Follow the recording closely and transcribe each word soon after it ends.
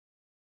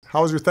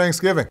How was your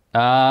Thanksgiving?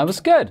 It was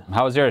good.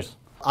 How was yours?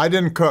 I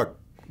didn't cook,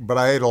 but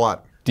I ate a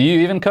lot. Do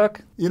you even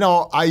cook? You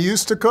know, I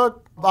used to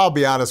cook. I'll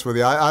be honest with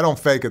you. I don't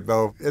fake it,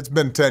 though. It's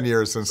been 10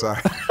 years since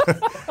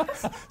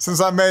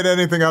I made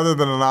anything other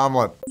than an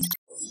omelet.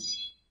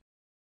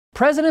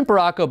 President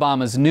Barack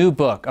Obama's new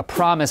book, A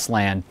Promised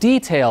Land,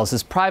 details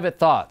his private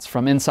thoughts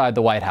from inside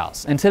the White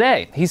House. And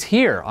today, he's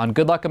here on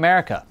Good Luck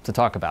America to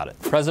talk about it.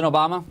 President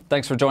Obama,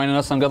 thanks for joining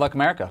us on Good Luck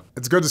America.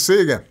 It's good to see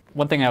you again.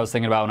 One thing I was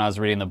thinking about when I was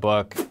reading the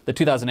book, the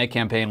 2008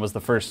 campaign was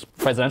the first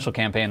presidential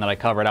campaign that I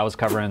covered. I was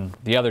covering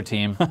the other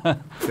team.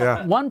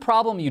 Yeah. One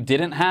problem you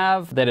didn't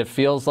have that it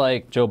feels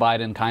like Joe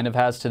Biden kind of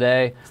has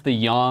today, the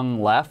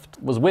young left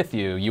was with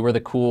you. You were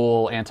the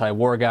cool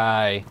anti-war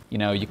guy. You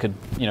know, you could,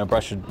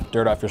 brush your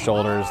dirt off your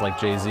shoulders like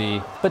Jay-Z.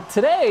 But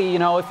today,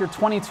 if you're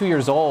 22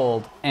 years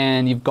old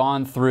and you've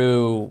gone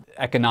through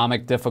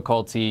economic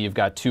difficulty, you've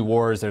got 2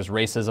 wars, there's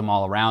racism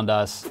all around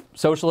us.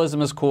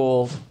 Socialism is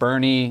cool.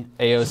 Bernie,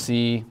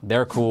 AOC,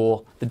 they're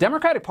cool. The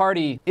Democratic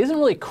Party isn't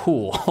really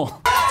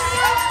cool.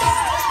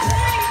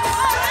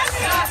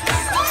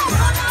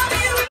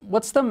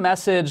 What's the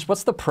message,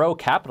 what's the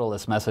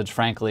pro-capitalist message,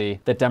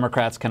 frankly, that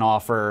Democrats can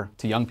offer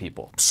to young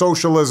people?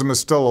 Socialism is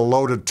still a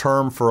loaded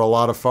term for a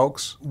lot of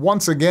folks.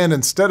 Once again,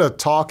 instead of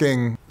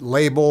talking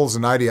labels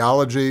and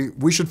ideology,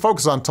 we should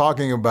focus on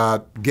talking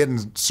about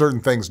getting certain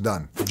things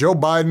done. Joe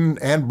Biden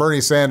and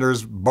Bernie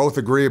Sanders both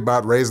agree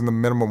about raising the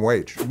minimum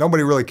wage.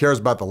 Nobody really cares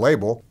about the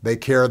label. They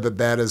care that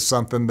that is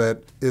something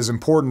that is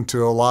important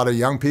to a lot of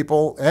young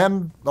people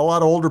and a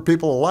lot of older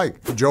people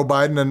alike. Joe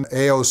Biden and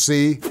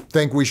AOC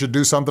think we should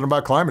do something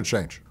about climate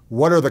change.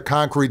 What are the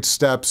concrete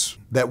steps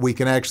that we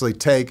can actually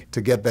take to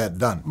get that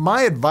done?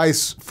 My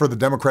advice for the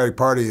Democratic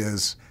Party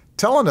is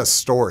telling a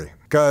story,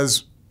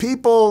 because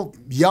people,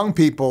 young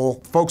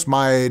people, folks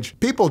my age,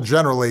 people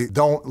generally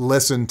don't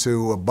listen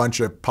to a bunch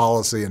of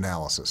policy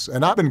analysis.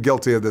 And I've been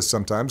guilty of this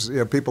sometimes.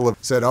 People have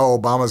said, oh,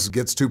 Obama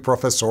gets too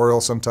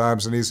professorial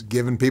sometimes, and he's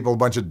giving people a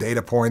bunch of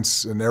data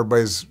points, and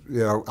everybody's,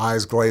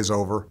 eyes glaze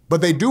over. But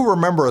they do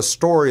remember a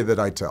story that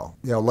I tell.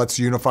 Let's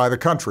unify the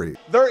country.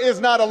 There is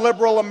not a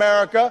liberal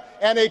America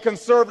and a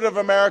conservative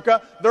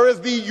America. There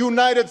is the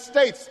United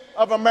States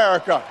of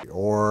America.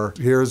 Or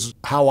here's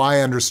how I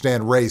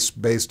understand race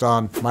based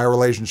on my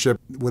relationship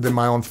within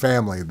my own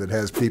family that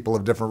has people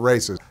of different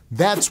races.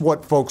 That's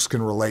what folks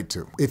can relate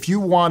to. If you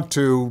want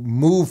to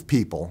move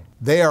people,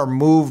 they are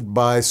moved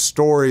by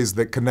stories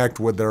that connect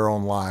with their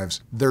own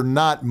lives. They're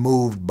not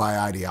moved by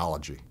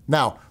ideology.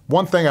 Now,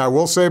 one thing I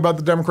will say about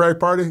the Democratic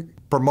Party,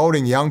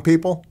 promoting young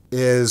people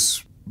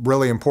is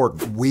really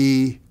important.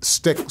 We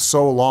stick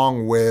so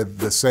long with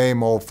the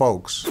same old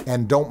folks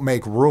and don't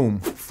make room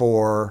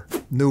for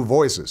new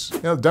voices.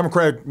 The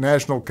Democratic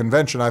National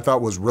Convention I thought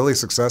was really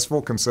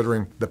successful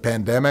considering the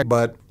pandemic,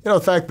 but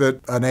the fact that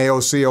an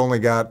AOC only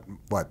got,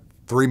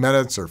 3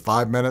 minutes or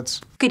 5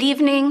 minutes? Good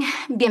evening,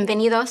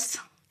 bienvenidos,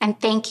 and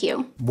thank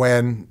you.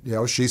 When,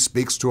 she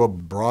speaks to a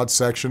broad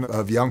section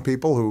of young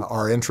people who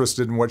are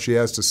interested in what she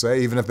has to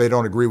say, even if they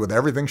don't agree with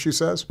everything she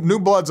says. New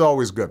blood's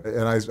always good.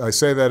 And I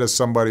say that as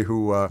somebody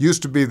who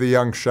used to be the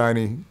young,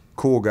 shiny,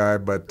 cool guy,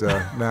 but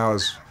now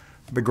is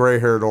the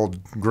gray-haired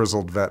old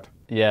grizzled vet.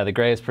 Yeah, the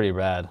gray is pretty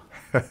rad.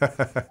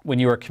 When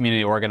you were a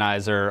community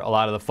organizer, a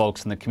lot of the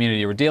folks in the community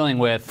you were dealing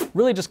with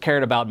really just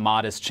cared about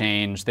modest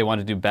change. They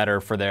wanted to do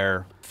better for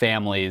their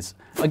families.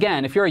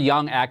 Again, if you're a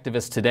young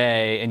activist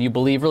today and you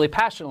believe really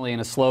passionately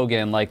in a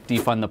slogan like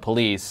defund the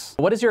police,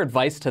 what is your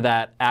advice to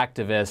that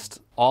activist,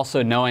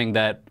 also knowing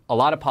that a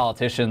lot of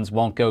politicians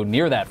won't go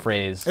near that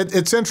phrase?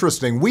 It's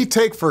interesting. We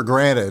take for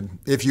granted,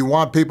 if you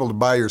want people to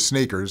buy your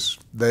sneakers,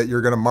 that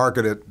you're going to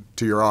market it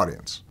to your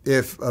audience.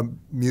 If a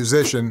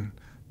musician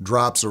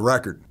drops a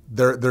record,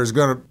 there's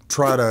going to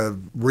try to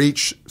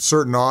reach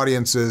certain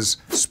audiences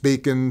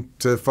speaking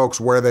to folks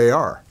where they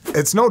are.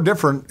 It's no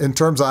different in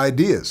terms of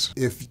ideas.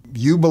 If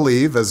you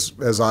believe,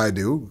 as I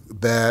do,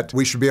 that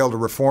we should be able to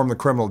reform the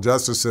criminal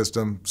justice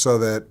system so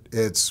that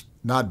it's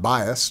not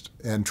biased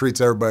and treats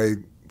everybody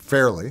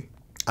fairly,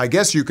 I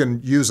guess you can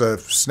use a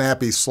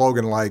snappy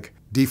slogan like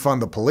defund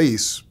the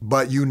police,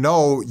 but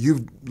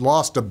you've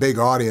lost a big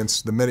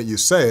audience the minute you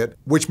say it,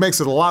 which makes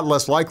it a lot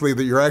less likely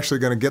that you're actually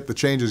going to get the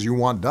changes you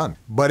want done.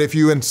 But if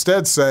you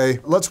instead say,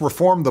 let's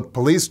reform the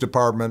police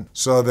department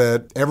so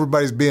that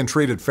everybody's being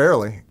treated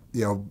fairly,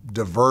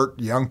 divert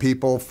young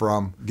people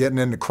from getting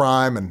into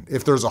crime, and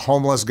if there's a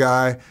homeless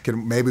guy,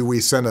 maybe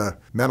we send a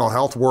mental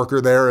health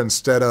worker there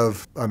instead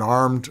of an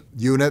armed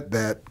unit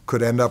that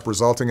could end up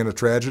resulting in a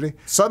tragedy.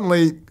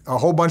 Suddenly, a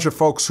whole bunch of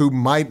folks who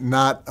might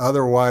not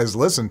otherwise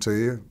listen to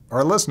you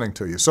are listening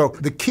to you. So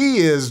the key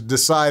is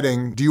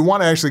deciding, do you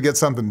want to actually get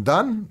something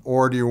done,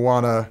 or do you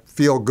want to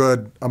feel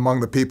good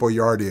among the people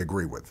you already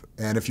agree with?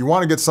 And if you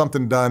want to get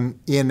something done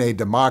in a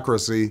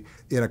democracy,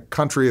 in a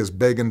country as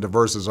big and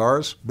diverse as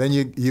ours, then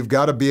you've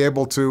got to be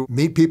able to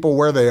meet people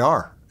where they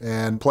are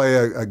and play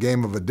a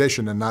game of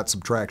addition and not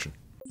subtraction.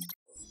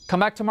 Come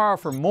back tomorrow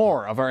for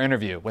more of our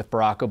interview with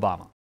Barack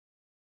Obama.